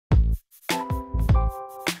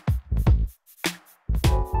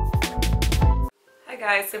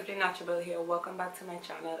guys, Simply Naturabelle here. Welcome back to my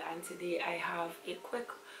channel, and today I have a quick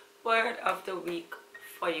word of the week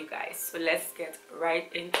for you guys. So let's get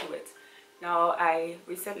right into it. Now, I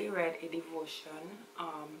recently read a devotion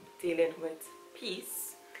dealing with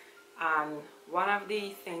peace, and one of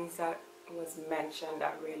the things that was mentioned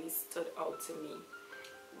that really stood out to me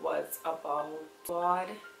was about God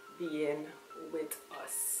being with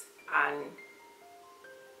us. And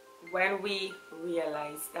when we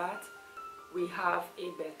realize that, we have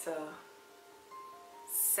a better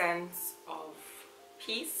sense of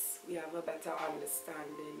peace, we have a better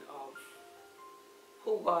understanding of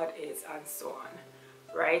who God is and so on,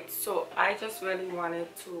 right? So I just really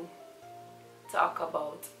wanted to talk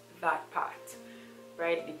about that part,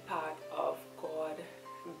 right? The part of God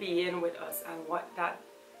being with us and what that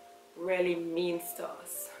really means to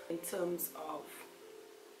us in terms of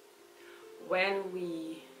when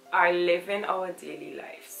we are living our daily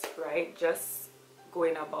lives, right? Just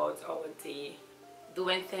going about our day,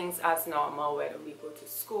 doing things as normal, whether we go to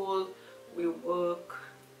school, we work,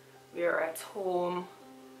 we are at home,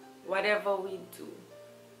 whatever we do.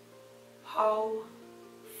 How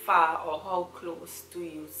far or how close do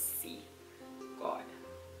you see God?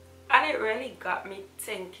 And it really got me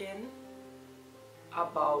thinking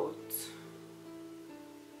about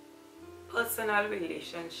personal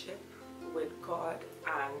relationship with God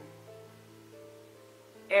and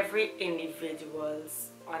every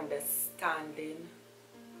individual's understanding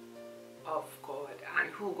of God and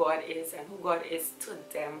who God is and who God is to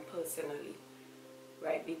them personally,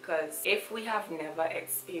 right? Because if we have never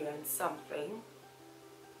experienced something,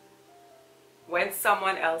 when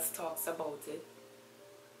someone else talks about it,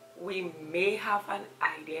 we may have an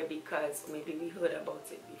idea because maybe we heard about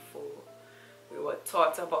it before, we were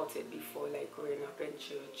taught about it before, like growing up in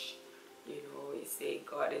church. You know, we say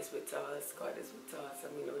God is with us, God is with us,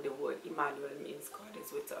 and we know the word Emmanuel means God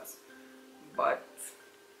is with us. But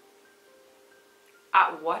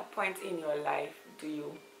at what point in your life do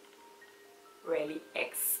you really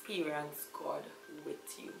experience God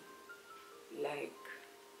with you? Like,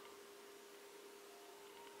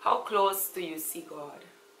 how close do you see God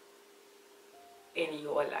in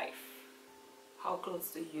your life? How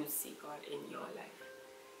close do you see God in your life?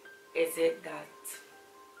 Is it that,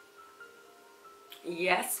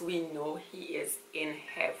 yes, we know He is in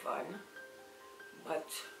heaven, but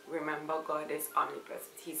remember, God is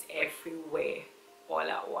omnipresent. He's everywhere all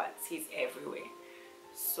at once. He's everywhere.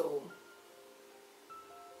 So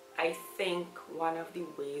I think one of the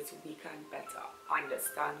ways we can better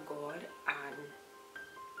understand God, and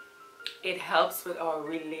it helps with our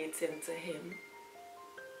relating to Him,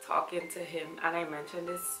 talking to Him, and I mentioned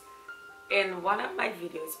this in one of my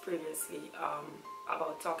videos previously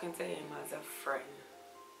about talking to Him as a friend.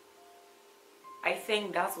 I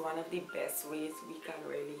think that's one of the best ways we can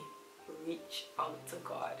really reach out to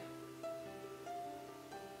God.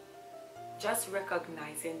 Just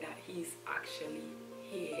recognizing that He's actually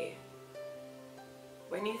here.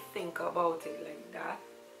 When you think about it like that,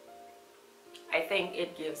 I think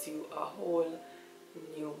it gives you a whole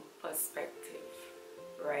new perspective,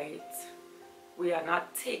 right? We are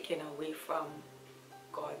not taken away from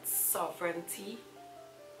God's sovereignty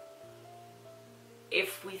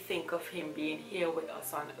if we think of Him being here with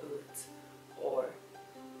us on earth, or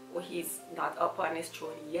He's not up on His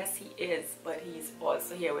throne. Yes, He is, but He's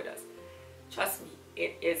also here with us. Trust me,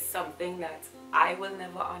 it is something that I will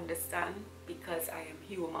never understand because I am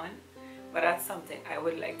human, but that's something I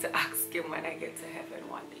would like to ask Him when I get to heaven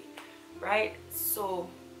one day, right? So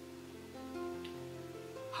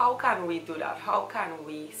how can we do that? How can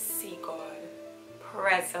we see God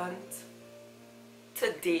present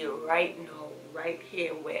today, right now, right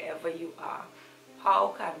here, wherever you are?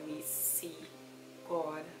 How can we see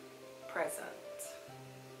God present?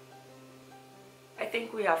 I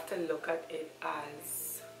think we have to look at it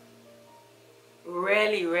as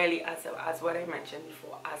really as what I mentioned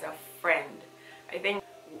before, as a friend. I think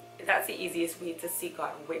that's the easiest way to see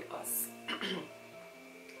God with us.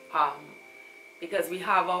 Because we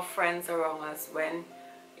have our friends around us, when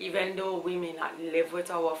even though we may not live with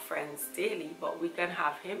our friends daily, but we can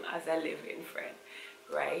have Him as a living friend,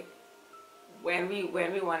 right? When we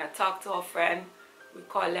want to talk to a friend, we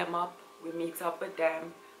call them up, we meet up with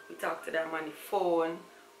them, we talk to them on the phone,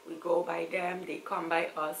 we go by them, they come by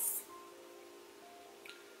us.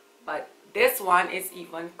 But this one is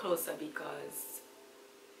even closer because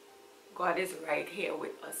God is right here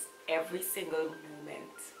with us every single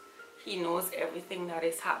moment. He knows everything that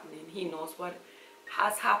is happening. He knows what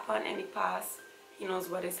has happened in the past. He knows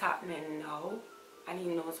what is happening now. And He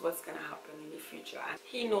knows what's going to happen in the future. And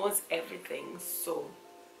He knows everything. So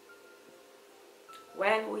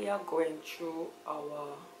when we are going through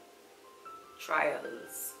our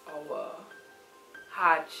trials, our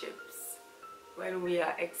hardships, when we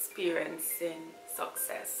are experiencing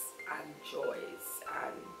success and joys,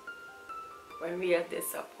 and when we are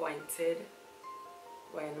disappointed,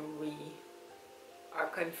 when we are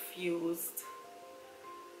confused,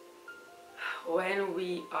 when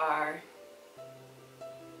we are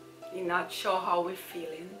not sure how we're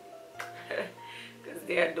feeling, because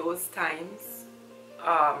there are those times,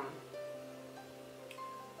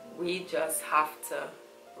 we just have to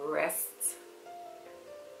rest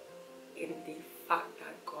in the fact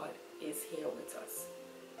that God is here with us.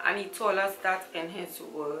 And he told us that in his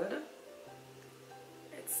word.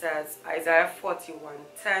 It says, Isaiah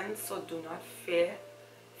 41:10, so do not fear,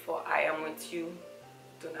 for I am with you.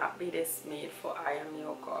 Do not be dismayed, for I am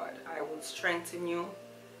your God. I will strengthen you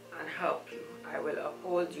and help you. I will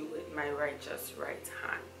uphold you with my righteous right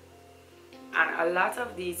hand. And a lot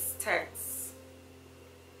of these texts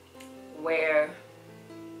where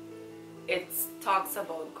it talks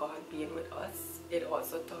about God being with us, it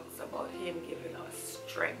also talks about him giving us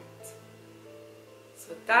strength.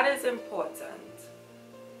 So that is important,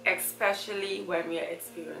 especially when we are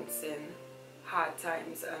experiencing hard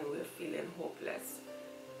times and we're feeling hopeless.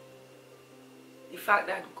 The fact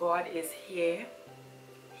that God is here,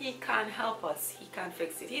 he can help us, he can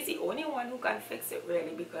fix it. He's the only one who can fix it,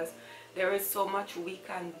 really, because there is so much we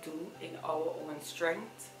can do in our own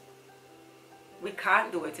strength. We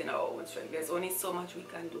can't do it in our own strength. There's only so much we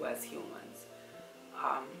can do as humans.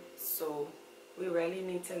 So we really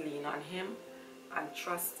need to lean on him and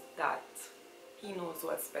trust that he knows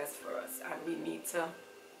what's best for us. And we need to,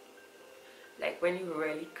 like when you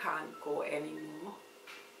really can't go anymore,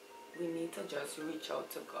 we need to just reach out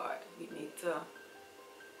to God. We need to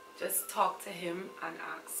just talk to him and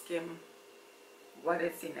ask him, what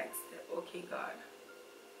is the next step? Okay, God,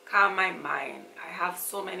 calm my mind. I have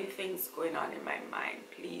so many things going on in my mind.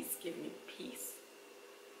 Please give me peace.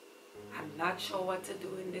 I'm not sure what to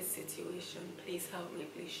do in this situation. Please help me.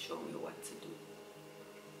 Please show me what to do.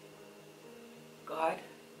 God,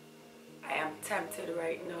 I am tempted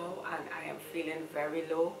right now and I am feeling very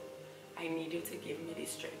low. I need you to give me the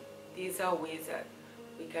strength. These are ways that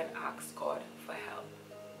we can ask God for help.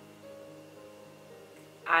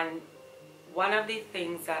 And one of the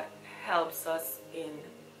things that helps us in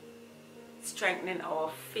strengthening our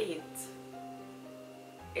faith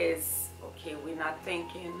is, okay, we're not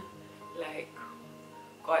thinking like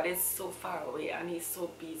God is so far away and he's so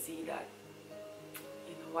busy that,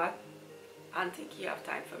 you know what, I don't think he have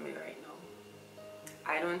time for me right now.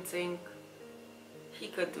 I don't think he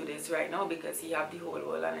could do this right now because he have the whole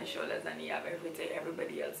world on his shoulders and he have everything,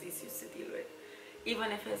 everybody else issues to deal with.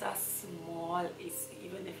 Even if it's a small issue,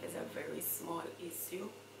 even if it's a very small issue,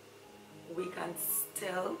 we can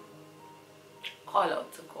still call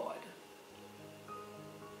out to God.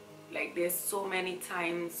 Like there's so many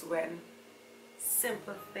times when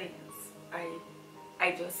simple things,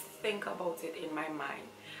 I just think about it in my mind.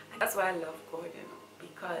 And that's why I love God, you know,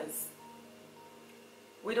 because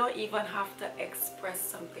we don't even have to express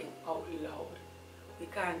something out loud. We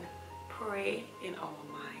can pray in our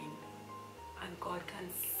mind and God can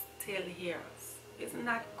still hear us. Isn't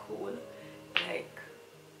that cool? Like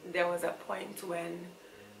there was a point when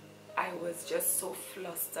I was just so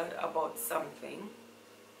flustered about something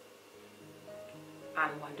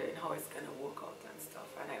and wondering how it's gonna work out and stuff,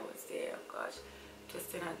 and I was there, oh gosh,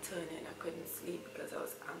 twisting and turning. I couldn't sleep because I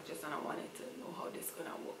was anxious and I wanted to know how this is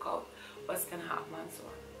gonna work out, what's gonna happen and so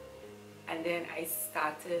on. And then I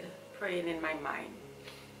started praying in my mind,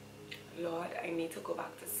 Lord, I need to go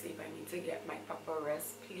back to sleep. I need to get my proper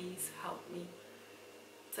rest. Please help me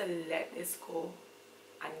to let this go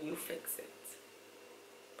and you fix it.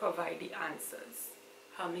 Provide the answers.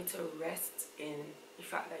 Help me to rest in the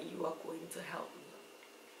fact that you are going to help me.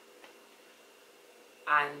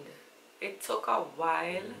 And it took a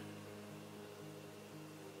while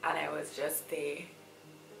and I was just there.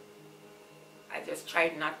 I just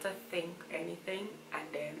tried not to think anything, and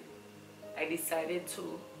then I decided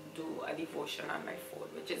to do a devotion on my phone,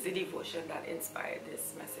 which is the devotion that inspired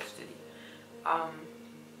this message today.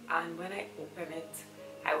 And when I opened it,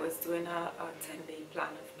 I was doing a 10-day plan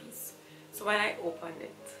of peace. So when I opened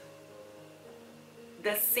it,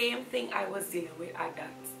 the same thing I was dealing with at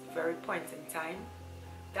that very point in time,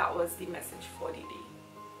 that was the message for the day,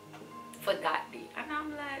 for that day. And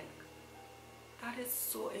I'm like, that is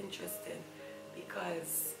so interesting,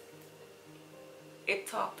 because it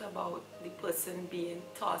talked about the person being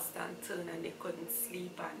tossed and turned and they couldn't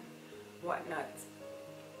sleep and whatnot.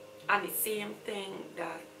 And the same thing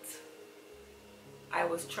that I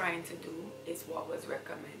was trying to do is what was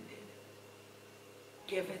recommended.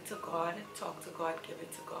 Give it to God, talk to God, give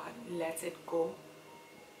it to God, let it go,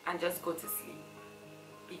 and just go to sleep.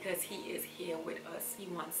 Because He is here with us. He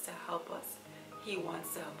wants to help us. He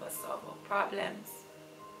wants to help us solve our problems.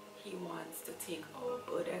 He wants to take our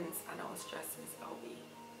burdens and our stresses away.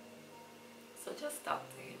 So just talk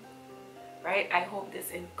to Him, right? I hope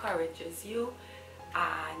this encourages you,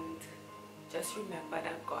 and just remember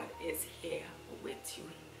that God is here with you.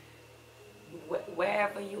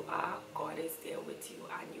 Wherever you are, God is there with you,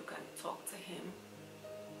 and you can talk to Him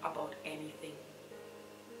about anything.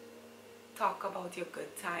 Talk about your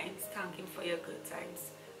good times. Thank Him for your good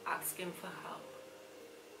times. Ask Him for help.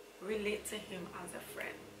 Relate to Him as a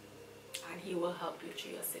friend, and He will help you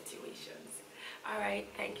through your situations. Alright,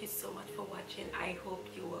 thank you so much for watching. I hope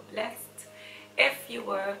you were blessed. If you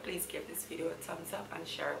were, please give this video a thumbs up and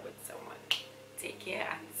share it with someone. Take care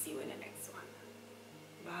and see you in the next one.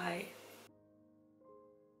 Bye.